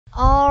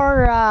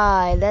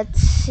Alright, let's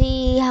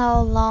see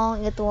how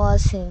long it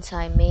was since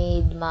I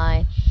made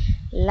my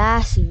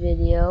last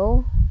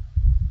video.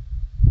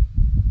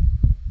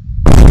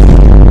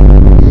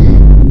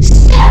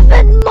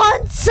 7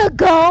 months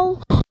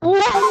ago?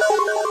 What?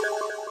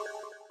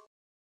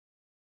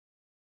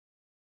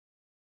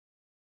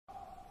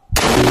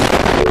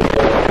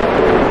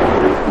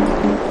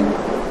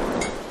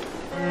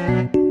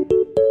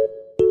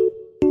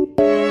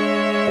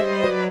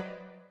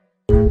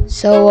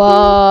 So,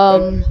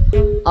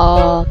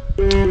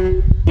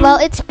 well,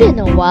 it's been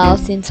a while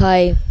since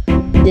I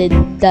did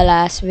the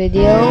last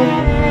video,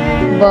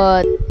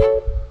 but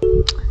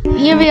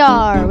here we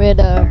are with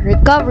a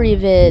recovery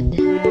vid.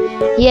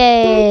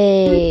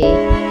 Yay!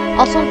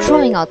 Also, I'm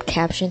throwing out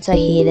captions, I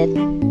hate it.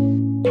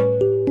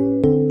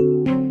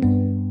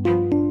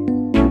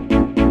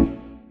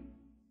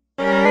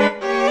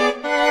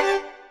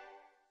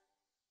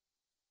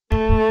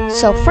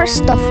 So,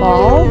 first of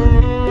all,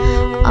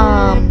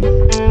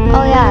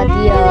 oh yeah,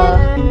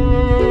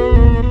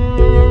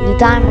 the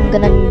time I'm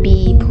gonna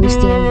be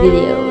posting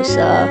videos,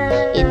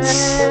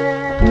 it's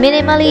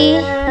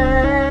minimally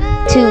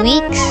 2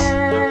 weeks,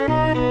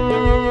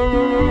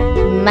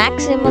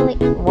 maximally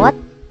what?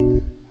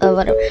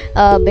 Whatever.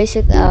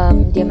 Basic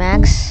the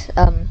max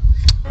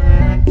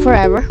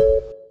forever.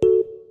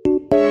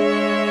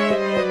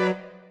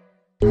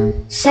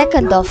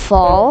 Second of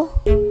all,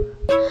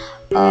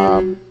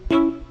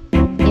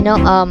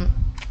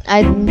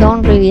 I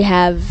don't really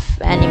have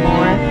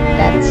anymore.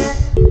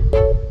 That's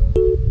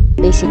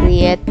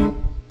basically it.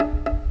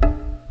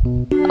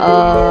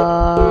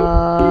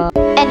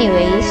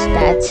 Anyways,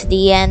 that's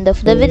the end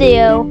of the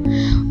video.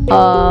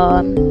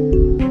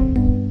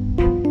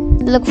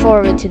 Look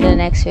forward to the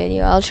next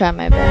video. I'll try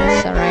my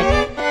best,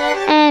 alright?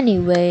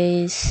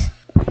 Anyways,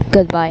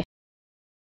 goodbye.